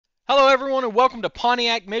Hello everyone and welcome to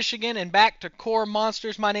Pontiac, Michigan and back to KORR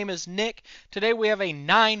Monsters. My name is Nick. Today we have a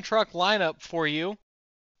 9-truck lineup for you.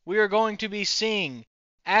 We are going to be seeing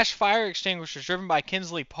Ash Fire Extinguishers driven by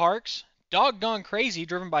Kinsley Parks, Doggone Crazy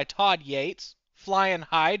driven by Todd Yates, Flyin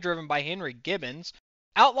High driven by Henry Gibbons,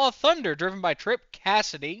 Outlaw Thunder driven by Tripp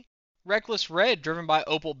Cassidy, Reckless Red driven by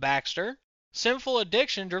Opal Baxter, Sinful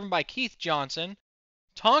Addiction driven by Keith Johnson,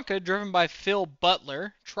 Tonka driven by Phil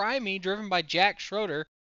Butler, Try Me driven by Jack Schroeder,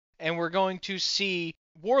 and we're going to see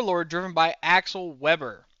Warlord driven by Axel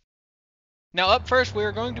Webber. Now up first we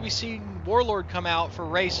are going to be seeing Warlord come out for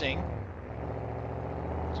racing.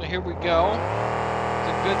 So here we go.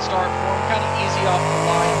 It's a good start for him, kind of easy off the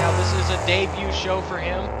line. Now this is a debut show for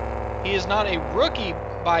him. He is not a rookie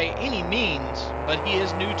by any means, but he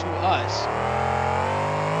is new to us.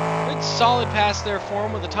 Good solid pass there for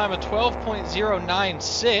him with a time of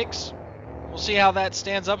 12.096. We'll see how that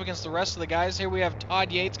stands up against the rest of the guys. Here we have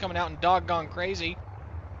Todd Yates coming out and Doggone Crazy.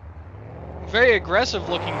 Very aggressive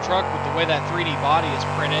looking truck with the way that 3D body is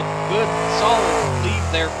printed. Good solid lead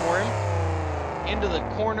there for him. Into the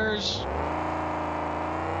corners.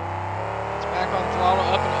 It's back on throttle,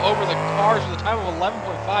 up and over the cars with a time of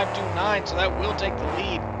 11.529, so that will take the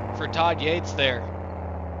lead for Todd Yates there.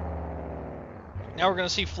 Now we're going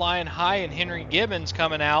to see Flyin High and Henry Gibbons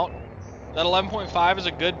coming out. That 11.5 is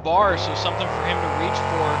a good bar, so something for him to reach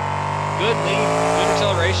for. Good lead, good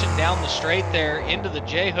acceleration down the straight there into the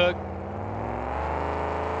J-hook.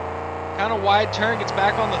 Kind of wide turn, gets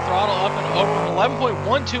back on the throttle, up and over.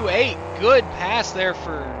 11.128, good pass there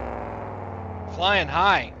for Flyin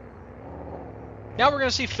High. Now we're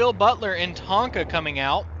going to see Phil Butler and Tonka coming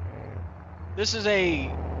out. This is a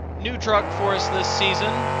new truck for us this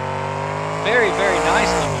season. Very, very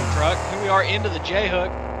nice looking truck. Here we are into the J-hook.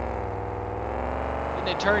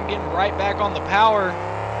 Getting a turn, getting right back on the power.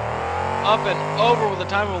 Up and over with a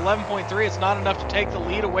time of 11.3. It's not enough to take the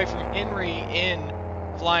lead away from Henry in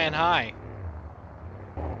Flyin High.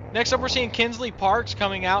 Next up, we're seeing Kinsley Parks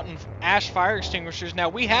coming out in Ash Fire Extinguishers. Now,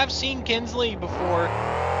 we have seen Kinsley before,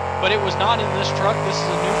 but it was not in this truck. This is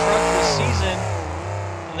a new truck this season,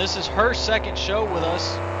 and this is her second show with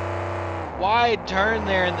us. Wide turn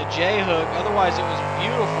there in the J-hook. Otherwise, it was a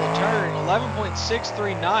beautiful turn.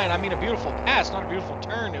 11.639. I mean, a beautiful pass, not a beautiful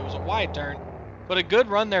turn. It was a wide turn. But a good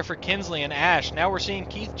run there for Kinsley and Ash. Now we're seeing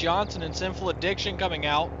Keith Johnson and Sinful Addiction coming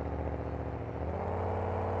out.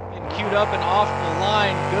 Getting queued up and off the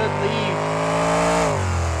line. Good lead.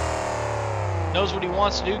 Knows what he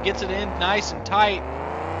wants to do. Gets it in nice and tight.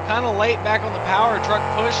 Kind of late back on the power. Truck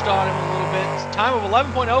pushed on him a little bit. Time of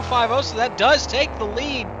 11.050, so that does take the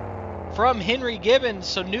lead from Henry Gibbons.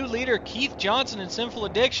 So new leader Keith Johnson and Sinful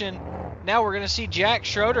Addiction. Now we're going to see Jack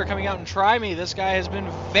Schroeder coming out and Try Me. This guy has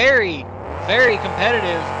been very, very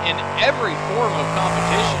competitive in every form of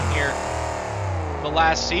competition here the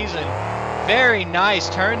last season. Very nice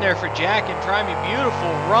turn there for Jack and Try Me.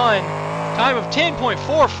 Beautiful run. Time of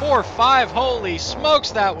 10.445. Holy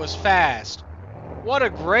smokes, that was fast. What a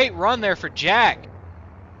great run there for Jack.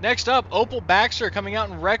 Next up, Opal Baxter coming out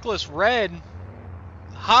in Reckless Red.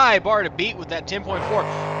 High bar to beat with that 10.4.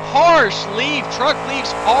 Harsh leave. Truck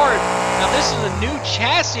leaves hard. Now this is a new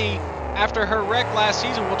chassis after her wreck last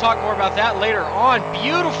season. We'll talk more about that later on.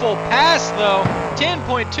 Beautiful pass though.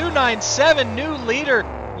 10.297, new leader.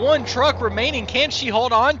 One truck remaining. Can she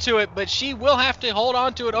hold on to it? But she will have to hold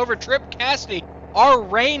on to it over Tripp Cassidy, our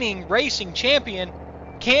reigning racing champion.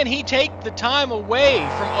 Can he take the time away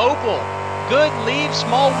from Opal? Good leave.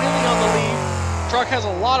 Small wheelie on the leave. Truck has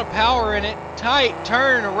a lot of power in it. Tight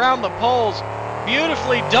turn around the poles.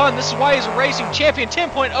 Beautifully done. This is why he's a racing champion.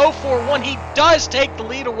 10.041. He does take the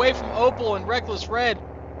lead away from Opal and Reckless Red.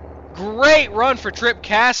 Great run for Tripp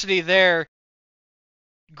Cassidy there.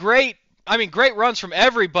 Great runs from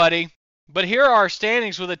everybody. But here are our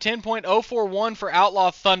standings with a 10.041 for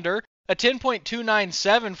Outlaw Thunder, a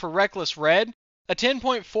 10.297 for Reckless Red, a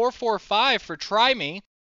 10.445 for Try Me,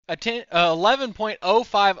 a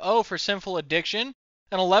 11.050 for Sinful Addiction,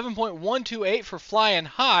 an 11.128 for Flyin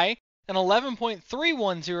High, an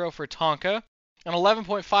 11.310 for Tonka, an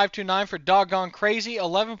 11.529 for Doggone Crazy,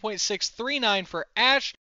 11.639 for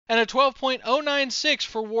Ash, and a 12.096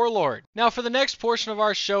 for Warlord. Now for the next portion of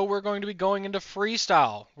our show, we're going to be going into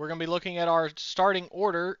freestyle. We're going to be looking at our starting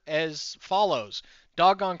order as follows.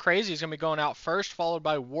 Doggone Crazy is going to be going out first, followed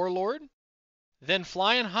by Warlord, then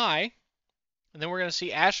Flyin High, and then we're going to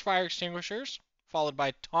see Ash Fire Extinguishers, followed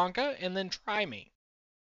by Tonka, and then Try Me.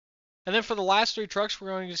 And then for the last three trucks, we're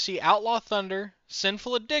going to see Outlaw Thunder,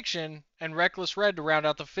 Sinful Addiction, and Reckless Red to round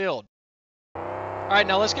out the field. Alright,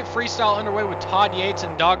 now let's get freestyle underway with Todd Yates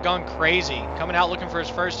and Doggone Crazy. Coming out looking for his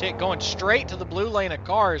first hit, going straight to the blue lane of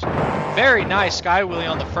cars. Very nice sky wheelie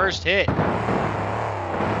on the first hit.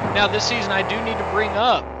 Now this season I do need to bring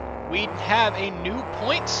up, we have a new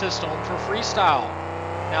point system for freestyle.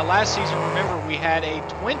 Now last season, remember, we had a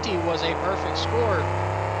 20 was a perfect score.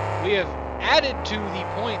 We have added to the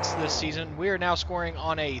points this season. We are now scoring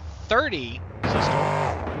on a 30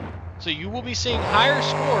 system. So you will be seeing higher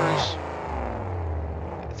scores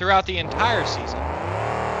throughout the entire season.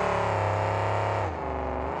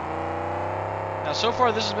 Now so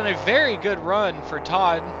far this has been a very good run for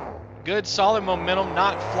Todd. Good solid momentum,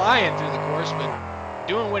 not flying through the course, but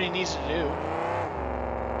doing what he needs to do.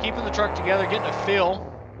 Keeping the truck together, getting a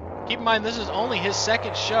feel. Keep in mind this is only his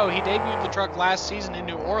second show. He debuted the truck last season in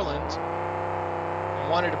New Orleans and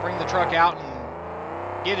wanted to bring the truck out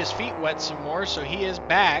and get his feet wet some more, so he is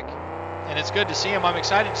back. And it's good to see him. I'm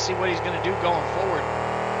excited to see what he's going to do going forward.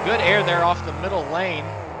 Good air there off the middle lane.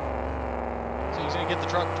 So he's going to get the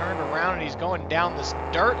truck turned around, and he's going down this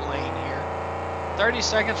dirt lane here. 30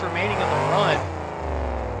 seconds remaining in the run.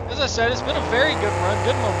 As I said, it's been a very good run.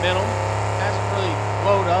 Good momentum. Hasn't really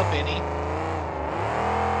blowed up any.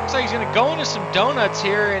 Looks like he's going to go into some donuts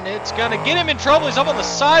here, and it's going to get him in trouble. He's up on the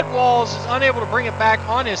sidewalls. He's unable to bring it back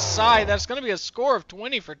on his side. That's going to be a score of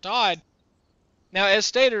 20 for Todd. Now, as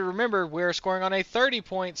stated, remember, we're scoring on a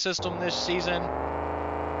 30-point system this season.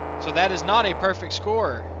 So that is not a perfect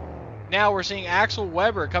score. Now we're seeing Axel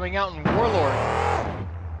Webber coming out in Warlord.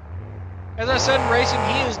 As I said in racing,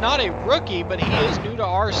 he is not a rookie, but he is new to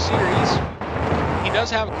our series. He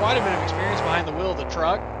does have quite a bit of experience behind the wheel of the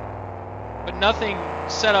truck, but nothing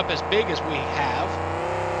set up as big as we have.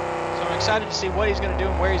 So I'm excited to see what he's going to do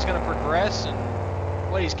and where he's going to progress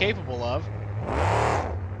and what he's capable of.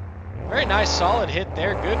 Very nice solid hit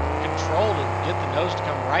there. Good control to get the nose to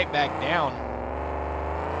come right back down.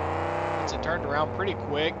 Gets it turned around pretty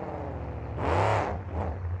quick.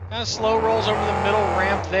 Kind of slow rolls over the middle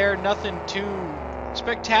ramp there. Nothing too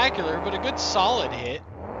spectacular, but a good solid hit.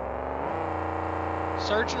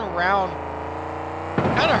 Searching around.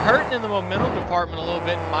 Kind of hurting in the momentum department a little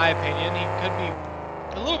bit, in my opinion. He could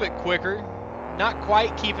be a little bit quicker. Not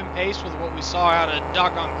quite keeping pace with what we saw out of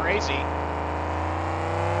Doggone Crazy.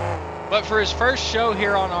 But for his first show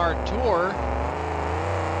here on our tour,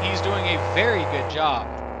 he's doing a very good job.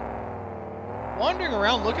 Wandering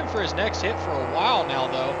around looking for his next hit for a while now,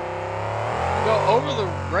 though. Go over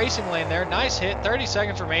the racing lane there. Nice hit. 30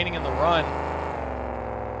 seconds remaining in the run.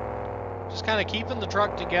 Just kind of keeping the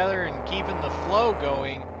truck together and keeping the flow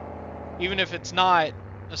going, even if it's not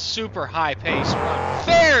a super high-paced run.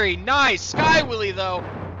 Very nice sky wheelie, though.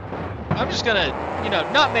 I'm just going to,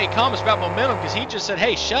 not make comments about momentum because he just said,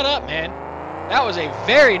 hey, shut up, man. That was a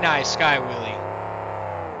very nice sky wheelie.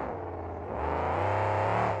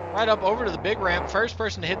 Right up over to the big ramp. First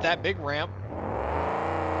person to hit that big ramp.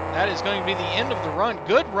 That is going to be the end of the run.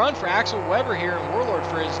 Good run for Axel Webber here in Warlord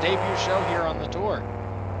for his debut show here on the tour.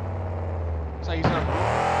 So he's going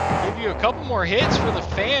to give you a couple more hits for the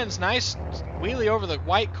fans. Nice wheelie over the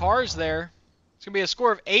white cars there. It's going to be a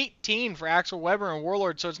score of 18 for Axel Webber and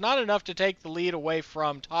Warlord, so it's not enough to take the lead away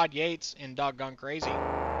from Todd Yates in Doggone Crazy.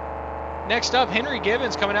 Next up, Henry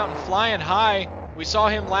Gibbons coming out and flying high. We saw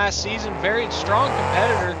him last season, very strong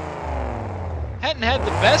competitor. Hadn't had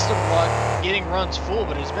the best of luck getting runs full,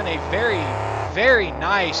 but it's been a very, very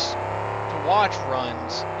nice to watch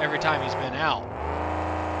runs every time he's been out.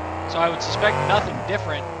 So I would suspect nothing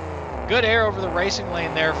different. Good air over the racing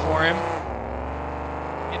lane there for him.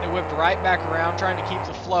 Getting it whipped right back around, trying to keep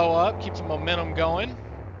the flow up, keep the momentum going.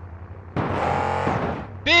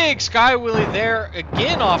 Big sky wheelie there,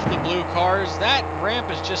 again off the blue cars. That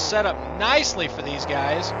ramp is just set up nicely for these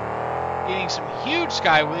guys. Getting some huge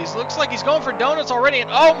sky wheelies. Looks like he's going for donuts already,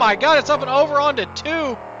 and oh my god, it's up and over onto 2,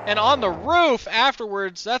 and on the roof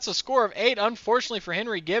afterwards. That's a score of 8, unfortunately for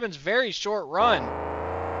Henry Gibbons. Very short run.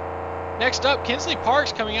 Next up, Kinsley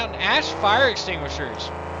Parks coming out in Ash Fire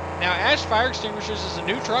Extinguishers. Now, Ash Fire Extinguishers is a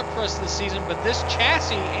new truck for us this season, but this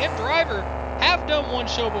chassis and driver have done one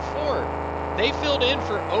show before. They filled in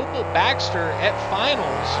for Opal Baxter at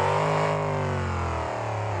finals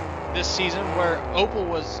this season, where Opal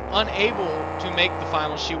was unable to make the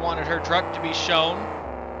finals. She wanted her truck to be shown.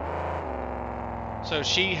 So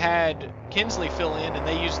she had Kinsley fill in, and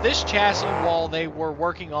they used this chassis while they were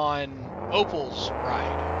working on Opal's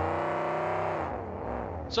ride.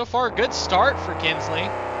 So far, a good start for Kinsley.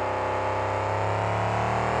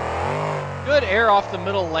 Good air off the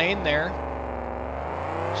middle lane there.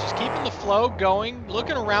 She's keeping the flow going,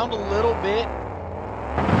 looking around a little bit.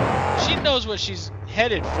 She knows what she's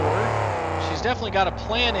headed for. She's she's definitely got a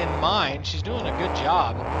plan in mind. She's doing a good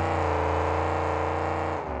job.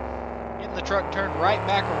 Getting the truck turned right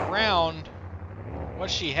back around.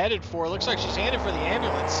 What's she headed for? Looks like she's headed for the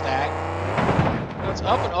ambulance stack. It's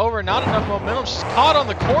up and over, not enough momentum. She's caught on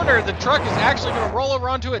the corner. The truck is actually going to roll over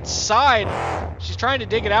onto its side. She's trying to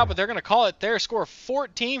dig it out, but they're going to call it there. Score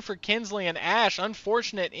 14 for Kinsley and Ash.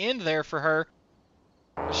 Unfortunate end there for her.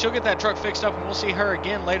 But she'll get that truck fixed up, and we'll see her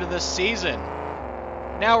again later this season.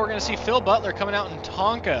 Now we're going to see Phil Butler coming out in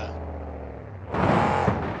Tonka.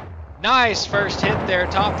 Nice first hit there.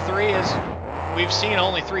 Top 3 is, we've seen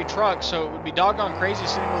only 3 trucks, so it would be doggone crazy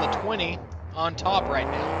sitting with a 20 on top right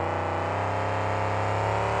now.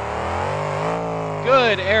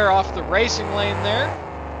 Good air off the racing lane there.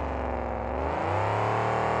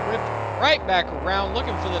 Whipped right back around,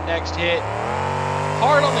 looking for the next hit.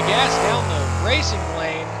 Hard on the gas down the racing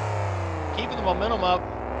lane, keeping the momentum up.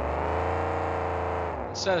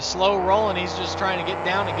 Instead of slow rolling, he's just trying to get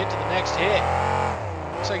down and get to the next hit.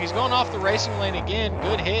 Looks like he's going off the racing lane again.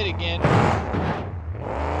 Good hit again.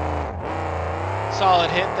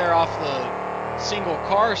 Solid hit there off the single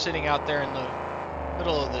car sitting out there in the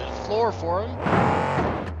middle of the floor for him.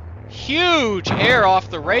 Huge air off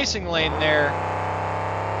the racing lane there.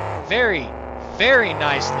 Very, very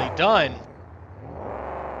nicely done.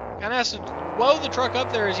 Kind of has to blow the truck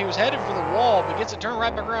up there as he was headed for the wall, but gets it turned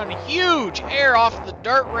right back around. Huge air off the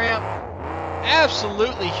dirt ramp.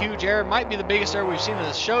 Absolutely huge air. Might be the biggest air we've seen in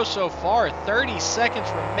the show so far. 30 seconds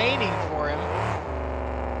remaining for him.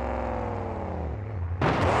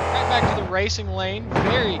 Right back to the racing lane.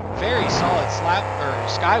 Very, very solid slap, or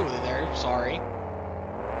skywheelie there, sorry.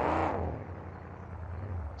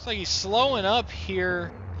 Looks like he's slowing up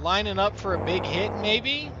here, lining up for a big hit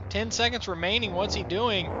maybe. 10 seconds remaining. What's he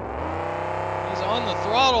doing? He's on the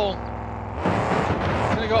throttle.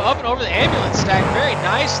 He's going to go up and over the ambulance stack very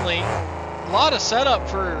nicely. A lot of setup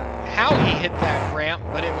for how he hit that ramp,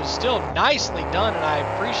 but it was still nicely done, and I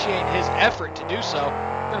appreciate his effort to do so.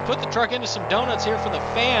 We're going to put the truck into some donuts here for the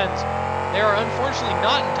fans. They are unfortunately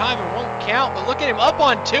not in time and won't count, but look at him up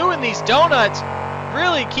on 2 in these donuts.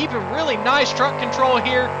 Really keeping really nice truck control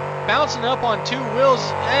here. Bouncing up on 2 wheels,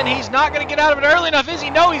 and he's not going to get out of it early enough, is he?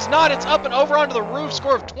 No, he's not. It's up and over onto the roof.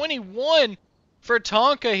 Score of 21 for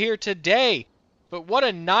Tonka here today. But what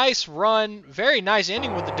a nice run. Very nice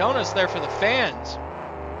ending with the donuts there for the fans.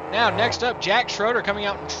 Now, next up, Jack Schroeder coming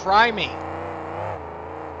out and Try Me.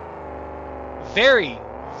 Very,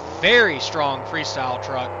 very strong freestyle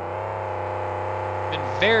truck.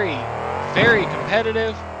 Been very, very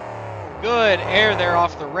competitive. Good air there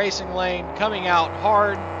off the racing lane. Coming out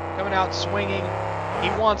hard. Coming out swinging. He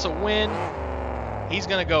wants a win. He's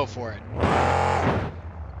going to go for it.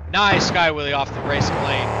 Nice skywheelie off the racing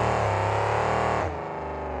lane.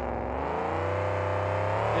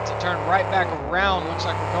 Gets it turned right back around. Looks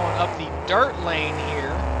like we're going up the dirt lane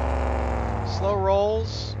here. Slow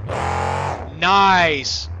rolls.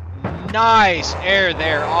 Nice. Nice air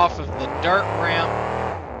there off of the dirt ramp.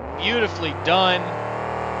 Beautifully done.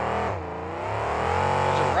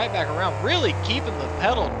 Right back around, really keeping the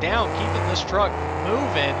pedal down, keeping this truck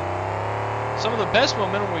moving. Some of the best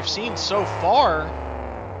momentum we've seen so far.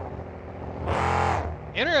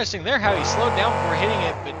 Interesting there how he slowed down before hitting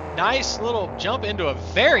it, but nice little jump into a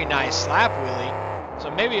very nice slap wheelie. So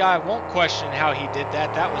maybe I won't question how he did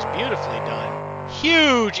that. That was beautifully done.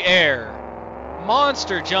 Huge air.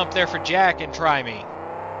 Monster jump there for Jack and Try Me.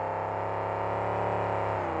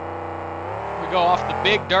 Go off the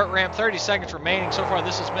big dirt ramp. 30 seconds remaining. So far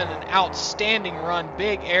this has been an outstanding run.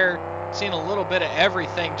 Big air. Seen a little bit of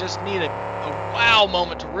everything. Just need a wow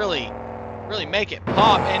moment to really make it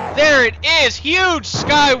pop. And there it is. Huge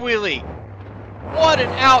sky wheelie. What an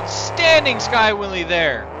outstanding sky wheelie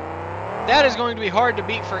there. That is going to be hard to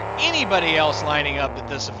beat for anybody else lining up at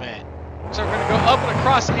this event. So we're going to go up and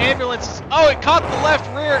across the ambulances. Oh, it caught the left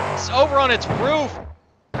rear. It's over on its roof.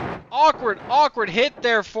 Awkward hit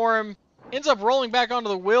there for him. Ends up rolling back onto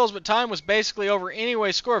the wheels, but time was basically over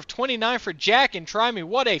anyway. Score of 29 for Jack and Try Me.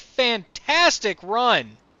 What a fantastic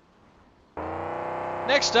run.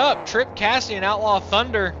 Next up, Tripp, Cassidy, and Outlaw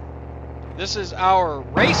Thunder. This is our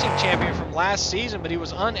racing champion from last season, but he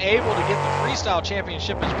was unable to get the freestyle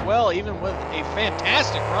championship as well, even with a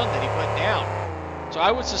fantastic run that he put down. So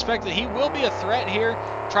I would suspect that he will be a threat here.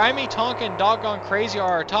 Try Me, Tonka, and Doggone Crazy are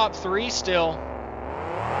our top 3 still.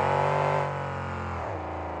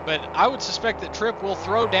 But I would suspect that Tripp will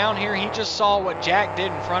throw down here. He just saw what Jack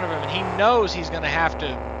did in front of him, and he knows he's going to have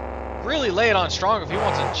to really lay it on strong if he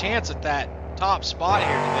wants a chance at that top spot here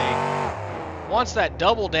today. Wants that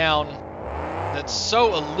double down that's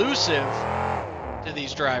so elusive to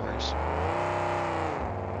these drivers.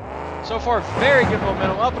 So far, very good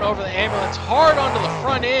momentum. Up and over the ambulance. Hard onto the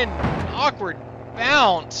front end. Awkward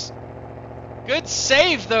bounce. Good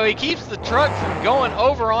save, though. He keeps the truck from going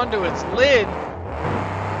over onto its lid.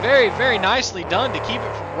 Very, very nicely done to keep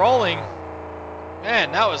it from rolling.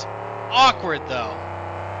 Man, that was awkward, though.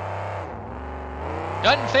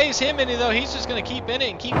 Doesn't phase him any, though. He's just going to keep in it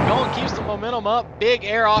and keep going. Keeps the momentum up. Big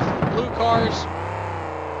air off of the blue cars.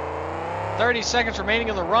 30 seconds remaining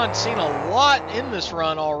in the run. Seen a lot in this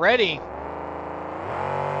run already.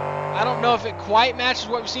 I don't know if it quite matches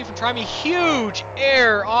what we've seen from Try Me. Huge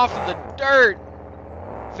air off of the dirt.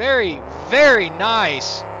 Very, very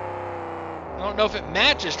nice. I don't know if it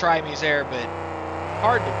matches Try Me's air, but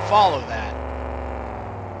hard to follow that.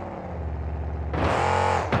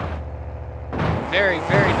 Very,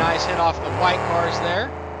 very nice hit off the white cars there.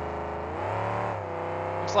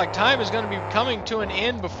 Looks like time is going to be coming to an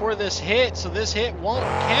end before this hit, so this hit won't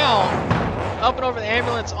count. Up and over the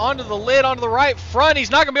ambulance, onto the lid, onto the right front.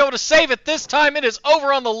 He's not going to be able to save it this time. It is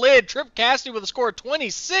over on the lid. Tripp Cassidy with a score of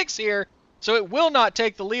 26 here, so it will not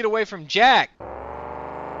take the lead away from Jack.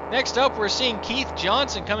 Next up, we're seeing Keith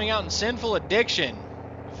Johnson coming out in Sinful Addiction.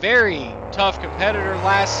 Very tough competitor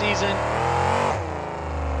last season.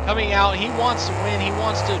 Coming out, he wants to win. He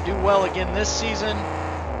wants to do well again this season.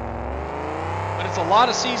 But it's a lot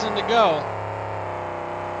of season to go.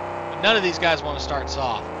 But none of these guys want to start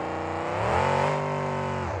soft.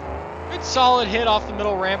 Good solid hit off the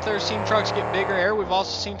middle ramp there. Seen trucks get bigger air. We've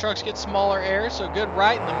also seen trucks get smaller air. So good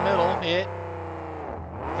right in the middle hit.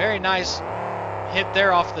 Very nice hit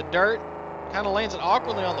there off the dirt. Kind of lands it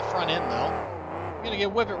awkwardly on the front end though. Going to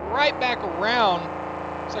whip it right back around.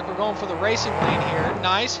 Looks like we're going for the racing lane here.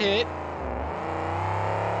 Nice hit.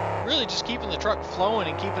 Really just keeping the truck flowing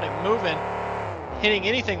and keeping it moving. Hitting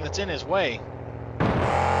anything that's in his way.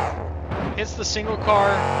 Hits the single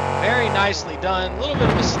car. Very nicely done. A little bit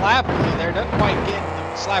of a slap wheelie there. Doesn't quite get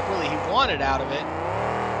the slap wheelie he wanted out of it.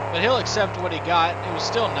 But he'll accept what he got. It was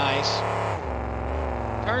still nice.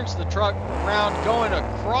 Turns the truck around, going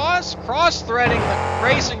across. Cross-threading the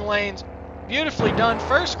racing lanes. Beautifully done.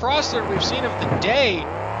 First cross-thread we've seen of the day.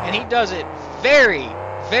 And he does it very,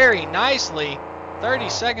 very nicely. 30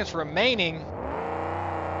 seconds remaining.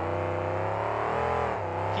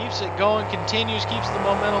 Keeps it going, continues, keeps the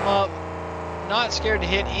momentum up. Not scared to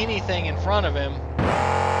hit anything in front of him.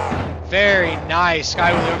 Very nice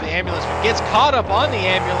skywheel over the ambulance, but gets caught up on the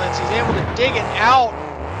ambulance. He's able to dig it out.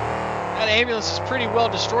 That ambulance is pretty well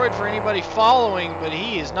destroyed for anybody following, but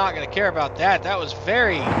he is not going to care about that. That was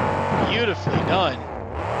very beautifully done.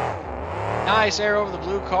 Nice air over the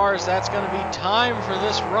blue cars. That's going to be time for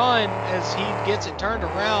this run as he gets it turned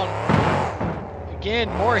around. Again,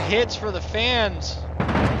 more hits for the fans.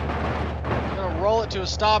 Going to roll it to a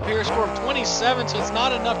stop here. Score of 27, so it's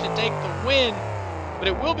not enough to take the win, but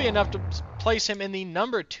it will be enough to place him in the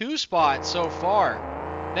number 2 spot so far.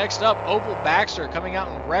 Next up, Opal Baxter coming out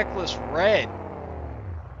in Reckless Red.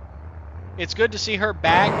 It's good to see her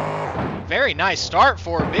back. Very nice start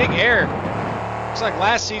for her. Big air. Looks like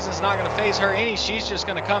last season's not going to phase her any. She's just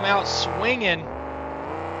going to come out swinging.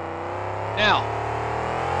 Now,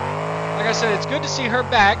 like I said, it's good to see her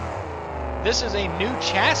back. This is a new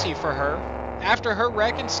chassis for her. After her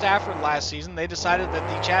wreck in Stafford last season, they decided that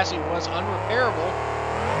the chassis was unrepairable,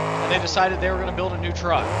 and they decided they were going to build a new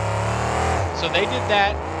truck. So they did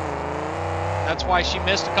that. That's why she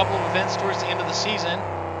missed a couple of events towards the end of the season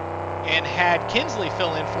and had Kinsley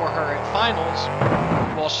fill in for her at finals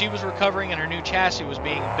while she was recovering and her new chassis was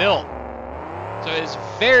being built. So it is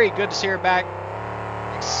very good to see her back.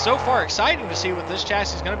 It's so far exciting to see what this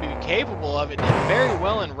chassis is going to be capable of. It did very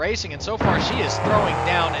well in racing, and so far she is throwing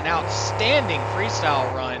down an outstanding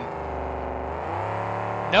freestyle run.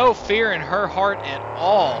 No fear in her heart at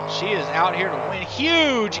all. She is out here to win.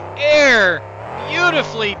 Huge air.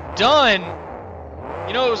 Beautifully done.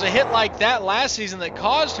 You know, it was a hit like that last season that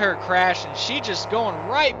caused her crash, and she just going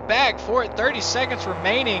right back for it. 30 seconds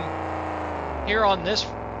remaining here on this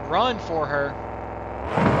run for her.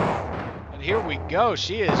 And here we go.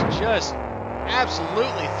 She is just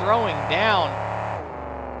absolutely throwing down.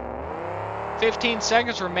 15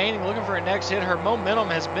 seconds remaining, looking for her next hit. Her momentum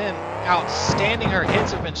has been outstanding. Her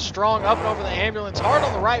hits have been strong. Up and over the ambulance. Hard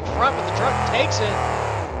on the right front, but the truck takes it.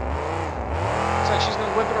 Looks like she's going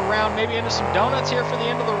to whip it around, maybe into some donuts here for the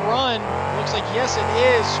end of the run. Looks like, yes, it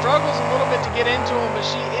is. Struggles a little bit to get into them, but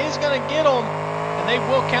she is going to get them, and they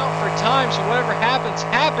will count for time, so whatever happens,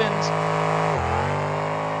 happens.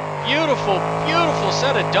 Beautiful, beautiful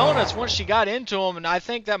set of donuts once she got into them, and I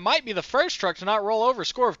think that might be the first truck to not roll over.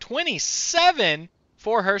 Score of 27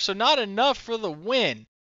 for her, so not enough for the win.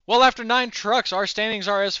 Well, after 9 trucks, our standings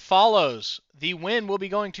are as follows. The win will be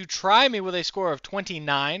going to Try Me with a score of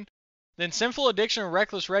 29. Then Sinful Addiction and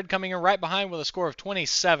Reckless Red coming in right behind with a score of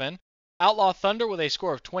 27. Outlaw Thunder with a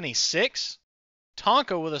score of 26.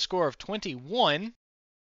 Tonka with a score of 21.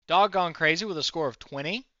 Doggone Crazy with a score of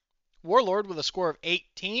 20. Warlord with a score of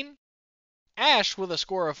 18. Ash with a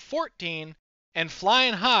score of 14. And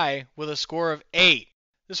Flyin High with a score of 8.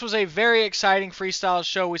 This was a very exciting freestyle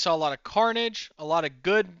show. We saw a lot of carnage, a lot of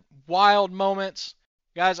good, wild moments.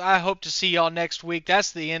 Guys, I hope to see y'all next week.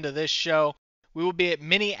 That's the end of this show. We will be at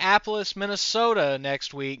Minneapolis, Minnesota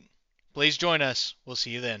next week. Please join us. We'll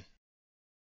see you then.